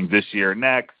openings this year,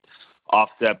 next,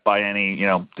 offset by any,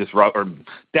 disrupt or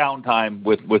downtime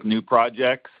with new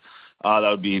projects. That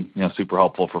would be, super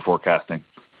helpful for forecasting.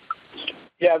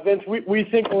 Yeah, Vince, we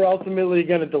think we're ultimately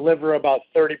going to deliver about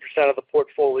 30% of the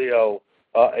portfolio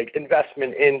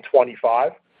investment in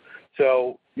 25.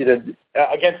 So,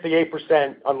 against the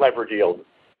 8% unlevered yield,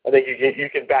 I think you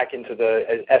can back into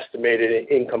the estimated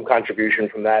income contribution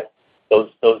from those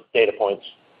data points.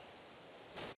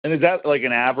 And is that like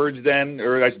an average then,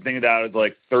 or I should think of that as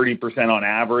like 30% on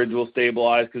average will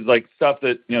stabilize? Because like stuff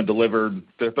that delivered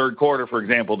the third quarter, for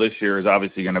example, this year is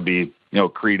obviously going to be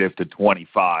accretive to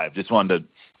 25. Just wanted to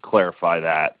clarify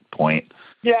that point.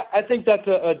 Yeah, I think that's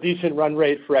a decent run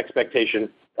rate for expectation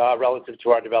relative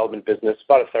to our development business.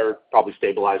 About a third probably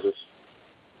stabilizes.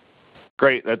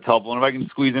 Great. That's helpful. And if I can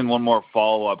squeeze in one more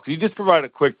follow-up, could you just provide a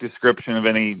quick description of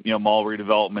any, mall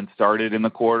redevelopment started in the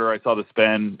quarter? I saw the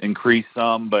spend increase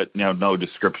some, but, no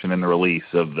description in the release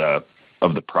of the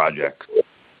project.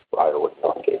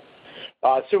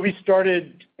 So we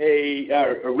started a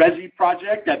resi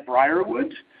project at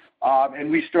Briarwood,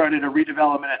 and we started a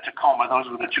redevelopment at Tacoma. Those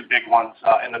were the two big ones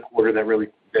in the quarter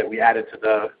that we added to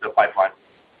the pipeline.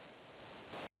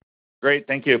 Great.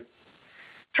 Thank you.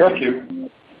 Sure. Thank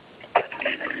you.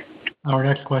 Our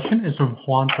next question is from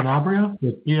Juan Sanabria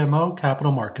with BMO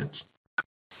Capital Markets.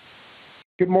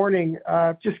 Good morning.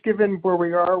 Just given where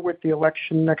we are with the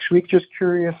election next week, just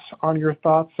curious on your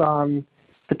thoughts on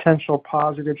potential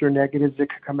positives or negatives that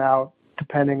could come out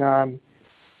depending on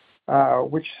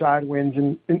which side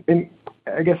wins. And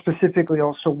I guess specifically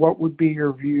also, what would be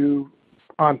your view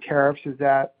on tariffs? Is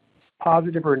that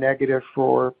positive or negative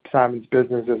for Simon's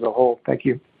business as a whole? Thank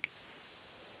you.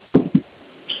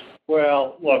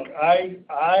 Well, look, I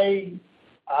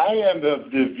am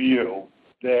of the view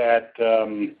that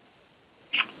I'm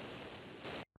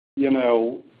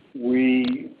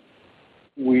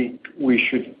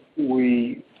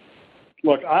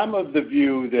of the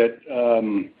view that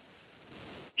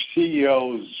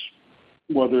CEOs,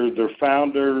 whether they're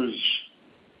founders,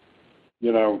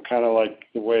 kind of like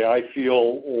the way I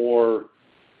feel, or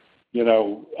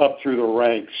up through the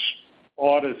ranks,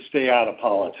 ought to stay out of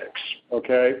politics.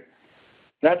 Okay.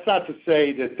 That's not to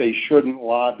say that they shouldn't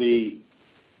lobby,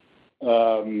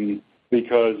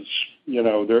 because there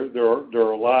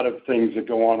are a lot of things that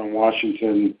go on in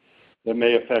Washington that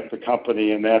may affect the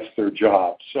company, and that's their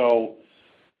job. So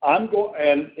I'm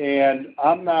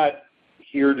not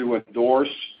here to endorse,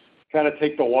 kind of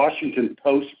take the Washington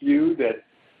Post view that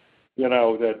we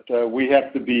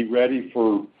have to be ready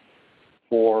for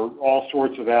all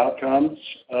sorts of outcomes.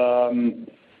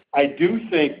 I do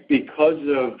think because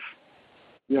of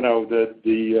the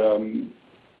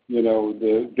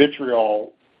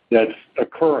vitriol that's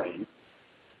occurring,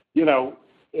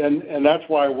 and that's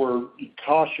why we're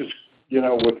cautious,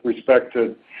 with respect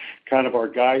to kind of our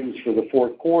guidance for the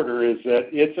fourth quarter, is that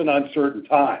it's an uncertain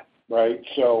time, right?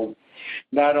 So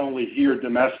not only here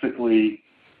domestically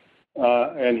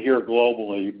and here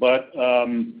globally, but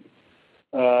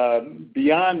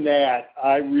beyond that,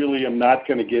 I really am not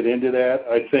going to get into that.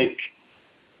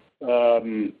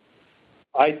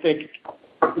 I think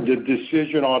the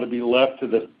decision ought to be left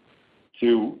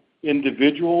to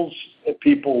individuals.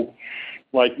 People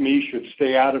like me should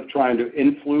stay out of trying to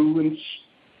influence,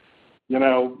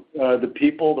 the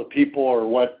people. The people are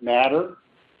what matter,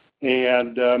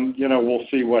 and we'll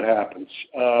see what happens.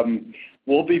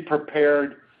 We'll be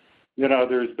prepared.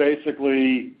 There's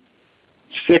basically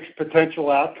 6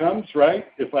 potential outcomes, right?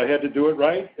 If I had to do it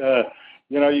right,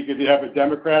 you could have a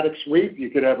Democratic sweep, you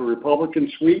could have a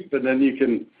Republican sweep, and then you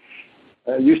can.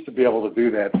 I used to be able to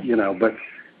do that, but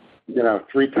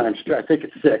 3 times 2, I think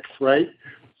it's 6, right?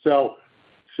 So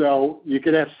you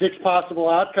could have 6 possible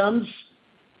outcomes.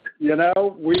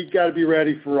 We've got to be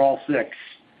ready for all 6.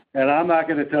 And I'm not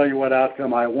going to tell you what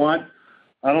outcome I want.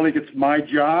 I don't think it's my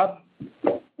job.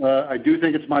 I do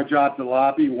think it's my job to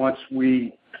lobby once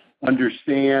we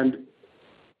understand,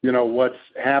 what's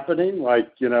happening,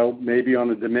 like, maybe on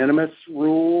the de minimis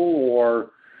rule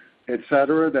or et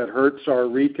cetera, that hurts our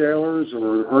retailers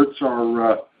or hurts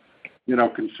our,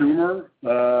 consumer.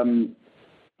 But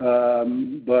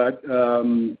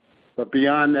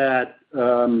beyond that,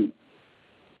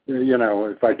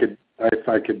 if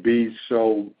I could be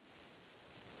so,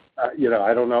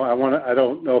 I don't know. I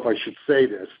don't know if I should say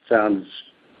this. It sounds,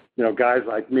 guys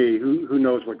like me. Who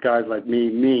knows what guys like me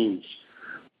means?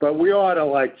 But we ought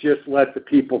to just let the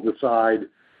people decide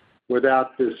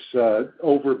without this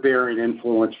overbearing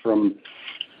influence from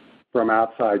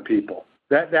outside people.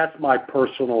 That's my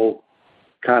personal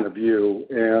kind of view,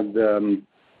 and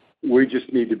we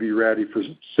just need to be ready for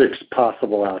 6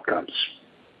 possible outcomes.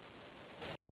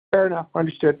 Fair enough.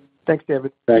 Understood. Thanks,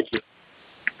 David. Thank you.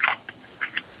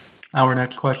 Our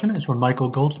next question is from Michael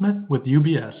Goldsmith with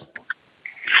UBS.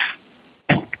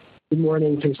 Good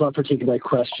morning. Thanks a lot for taking my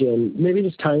question. Maybe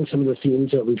just tying some of the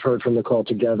themes that we've heard from the call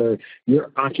together.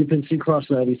 Your occupancy crossed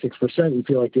 96%. You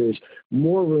feel like there's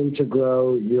more room to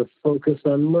grow. You're focused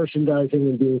on merchandising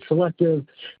and being selective.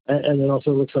 And it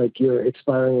also looks like your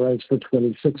expiring rents for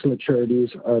 26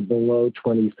 maturities are below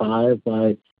 25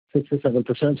 by 6 or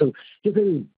 7%. So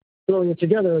given throwing it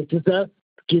together, does that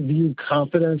give you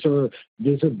confidence or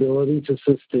visibility to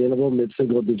sustainable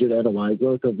mid-single digit NOI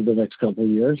growth over the next couple of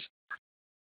years?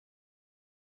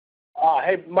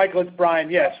 Hey, Michael, it's Brian.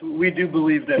 Yes, we do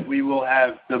believe that we will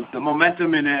have the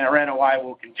momentum in our NOI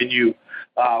will continue.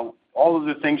 All of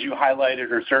the things you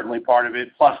highlighted are certainly part of it,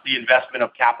 plus the investment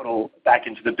of capital back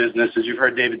into the business. As you've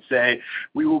heard David say,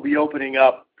 we will be opening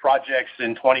up projects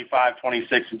in 25,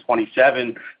 26, and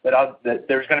 27 that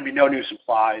there's going to be no new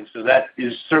supply, and so that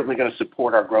is certainly going to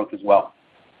support our growth as well.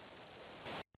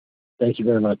 Thank you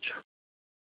very much.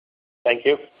 Thank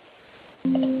you.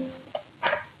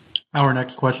 Our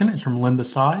next question is from Linda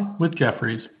Tsai with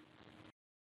Jefferies.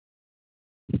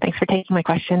 Thanks for taking my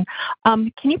question.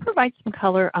 Can you provide some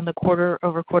color on the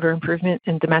quarter-over-quarter improvement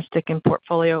in domestic and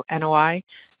portfolio NOI?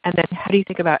 And then how do you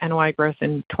think about NOI growth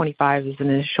in 25 as an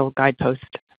initial guidepost?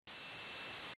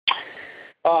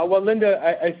 Well,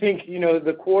 Linda, I think,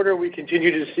 the quarter we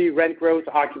continue to see rent growth,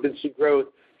 occupancy growth,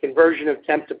 conversion of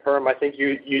temp to perm. I think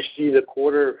you see the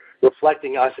quarter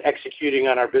reflecting us executing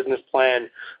on our business plan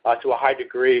to a high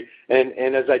degree.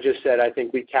 And as I just said, I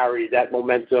think we carry that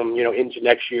momentum, into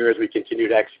next year as we continue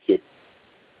to execute.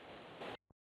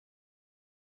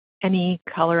 Any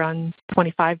color on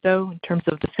 25, though, in terms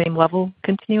of the same level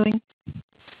continuing?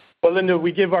 Well, Linda,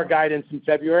 we give our guidance in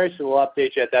February, so we'll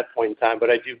update you at that point in time. But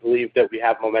I do believe that we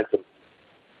have momentum.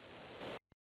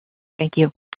 Thank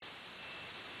you.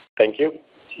 Thank you.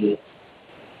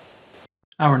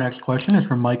 Our next question is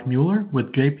from Mike Mueller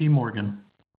with J.P. Morgan.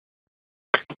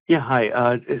 Yeah, hi.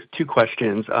 It's two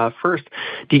questions. First,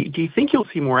 do you think you'll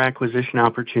see more acquisition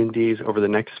opportunities over the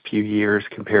next few years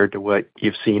compared to what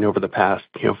you've seen over the past,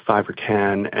 5 or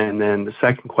 10? And then the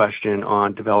second question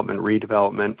on development,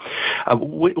 redevelopment,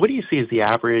 what do you see as the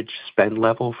average spend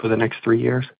level for the next 3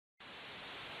 years?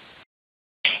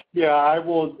 Yeah, I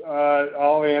will.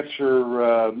 I'll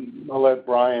answer. I'll let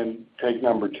Brian take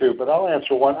number two, but I'll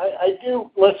answer one. I do.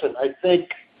 Listen, I think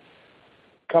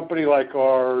a company like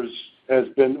ours has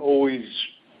been always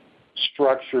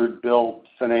structured, built,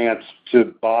 financed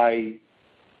to buy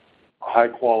high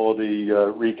quality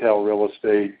retail real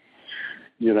estate.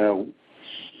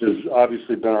 Has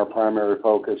obviously been our primary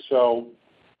focus. So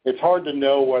it's hard to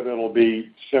know whether it'll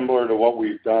be similar to what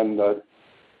we've done the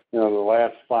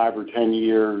last 5 or 10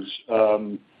 years.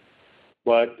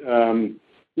 But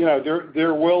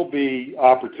there will be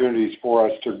opportunities for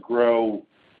us to grow.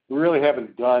 We really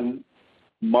haven't done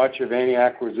much of any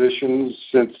acquisitions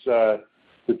since the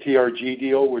TRG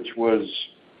deal, which was,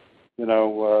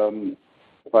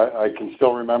 if I can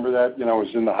still remember that, it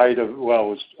was in the height of, it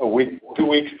was 2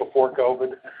 weeks before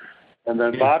COVID. And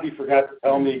then Bobby forgot to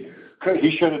tell me,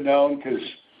 he should have known because,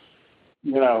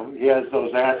 he has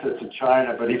those assets in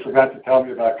China, but he forgot to tell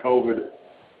me about COVID.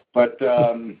 But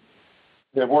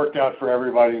it worked out for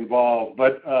everybody involved.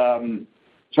 But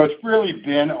so it's really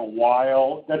been a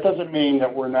while. That doesn't mean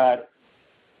that we're not,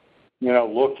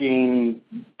 looking,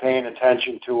 paying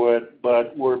attention to it,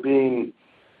 but we're being,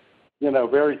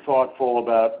 very thoughtful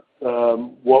about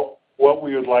what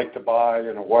we would like to buy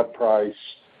and at what price.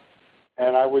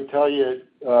 And I would tell you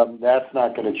that's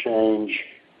not going to change.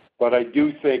 But I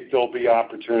do think there'll be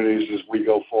opportunities as we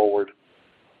go forward.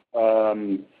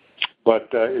 But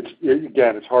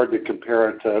it's hard to compare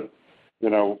it to,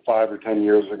 5 or 10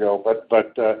 years ago.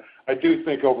 But I do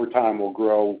think over time we'll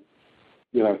grow,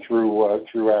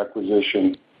 through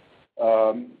acquisition.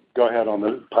 Go ahead on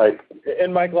the pipe.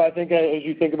 And Michael, I think as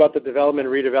you think about the development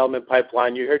and redevelopment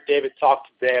pipeline, you heard David talk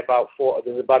today about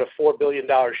there's about a $4 billion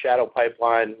shadow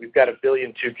pipeline. We've got $1.2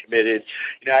 billion committed.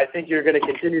 I think you're going to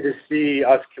continue to see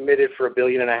us committed for $1.5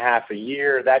 billion a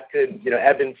year. That could,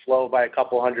 ebb and flow by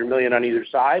 $200 million on either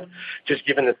side, just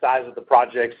given the size of the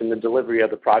projects and the delivery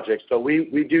of the projects. So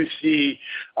we do see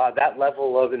that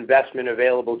level of investment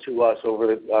available to us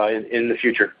over in the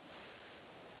future.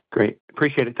 Great.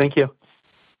 Appreciate it. Thank you.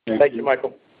 Thank you,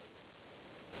 Michael.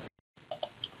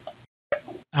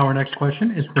 Our next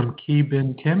question is from Ki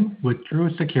Bin Kim with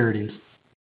Truist Securities.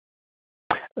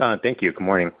 Thank you. Good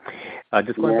morning.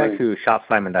 Just going back to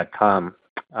shopsimon.com,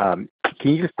 can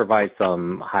you just provide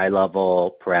some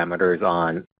high-level parameters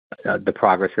on the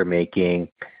progress you're making,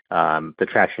 the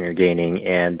traction you're gaining,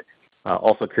 and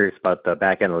also curious about the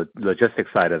back-end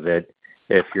logistics side of it.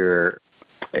 If you're,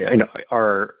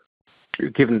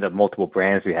 given the multiple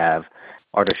brands you have,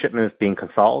 are the shipments being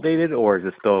consolidated, or is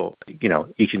it still,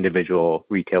 each individual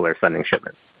retailer sending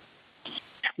shipments?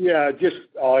 Yeah,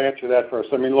 I'll answer that first.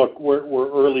 I mean, look, we're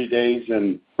early days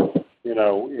in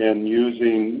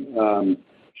using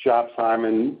Shop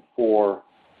Simon for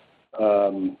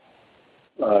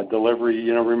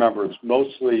delivery. Remember, it's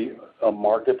mostly a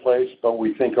marketplace, but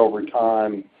we think over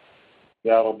time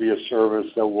that'll be a service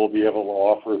that we'll be able to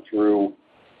offer through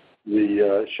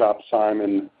the Shop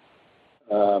Simon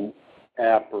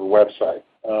app or website.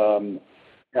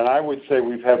 And I would say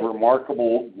we've had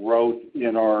remarkable growth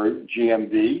in our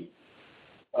GMV.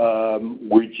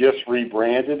 We just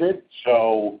rebranded it,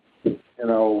 so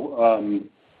I'm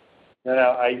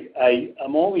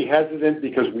only hesitant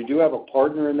because we do have a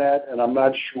partner in that, and I'm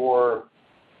not sure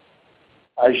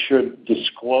I should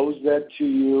disclose that to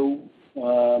you.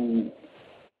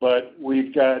 But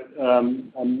we've got a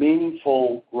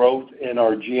meaningful growth in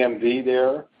our GMV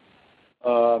there.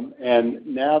 And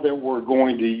now that we're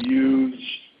going to use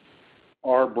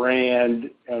our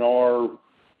brand and our,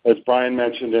 as Brian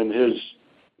mentioned in his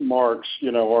marks,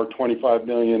 our 25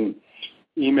 million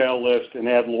email list and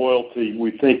add loyalty,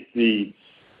 we think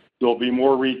there'll be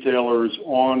more retailers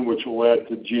on, which will add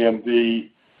to GMV,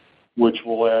 which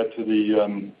will add to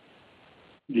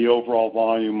the overall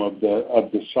volume of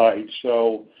the site.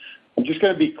 So I'm just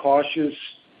going to be cautious,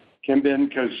 Kim-Bin,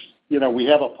 because we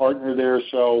have a partner there.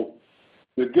 So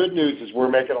the good news is we're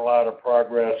making a lot of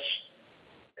progress,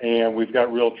 and we've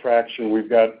got real traction. We've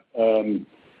got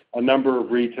a number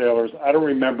of retailers. I don't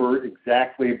remember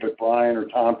exactly, but Brian or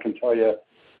Tom can tell you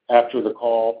after the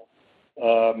call.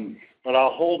 But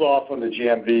I'll hold off on the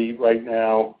GMV right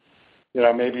now.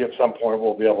 Maybe at some point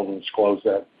we'll be able to disclose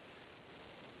that.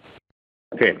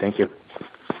 Okay, thank you.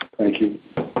 Thank you.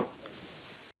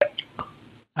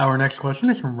 Our next question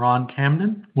is from Ron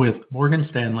Kamdem with Morgan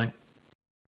Stanley.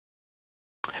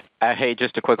 Hey,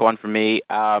 just a quick one from me.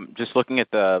 Just looking at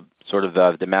the sort of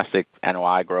the domestic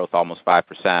NOI growth, almost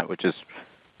 5%, which is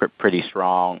pretty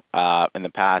strong. In the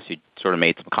past, you sort of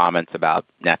made some comments about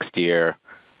next year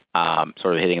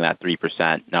sort of hitting that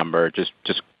 3% number. Just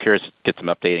curious to get some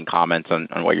updating comments on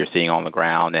what you're seeing on the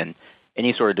ground and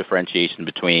any sort of differentiation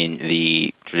between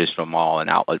the traditional mall and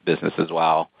outlet business as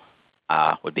well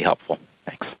would be helpful.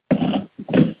 Thanks.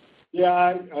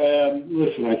 Yeah,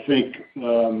 listen, I think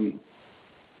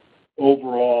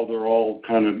overall they're all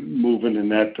kind of moving in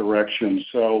that direction.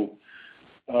 So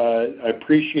I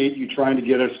appreciate you trying to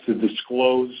get us to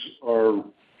disclose our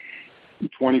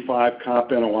 25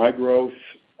 comp NOI growth.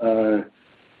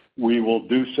 We will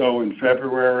do so in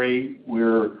February.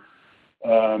 We're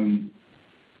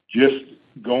just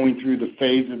going through the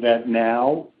phase of that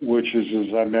now, which is,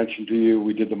 as I mentioned to you,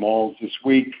 we did the malls this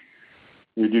week.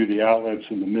 We do the outlets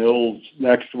and the mills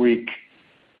next week.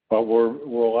 But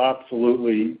we'll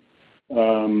absolutely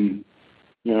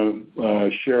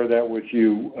share that with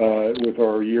you with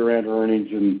our year-end earnings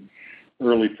in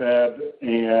early Feb.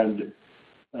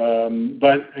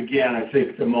 But again, I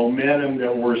think the momentum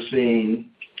that we're seeing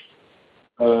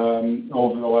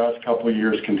over the last couple of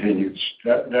years continues.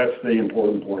 That's the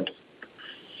important point.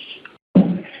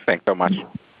 Thanks so much.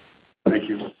 Thank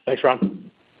you. Thanks, Ron.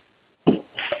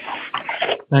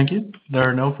 Thank you. There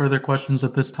are no further questions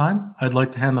at this time. I'd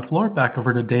like to hand the floor back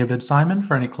over to David Simon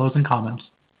for any closing comments.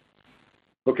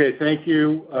 Okay, thank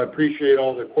you. I appreciate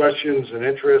all the questions and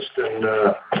interest, and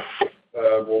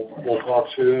we'll talk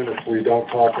soon. If we don't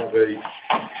talk, have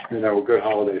a good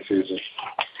holiday season.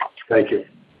 Thank you.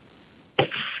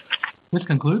 This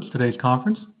concludes today's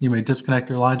conference. You may disconnect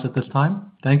your lines at this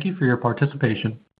time. Thank you for your participation.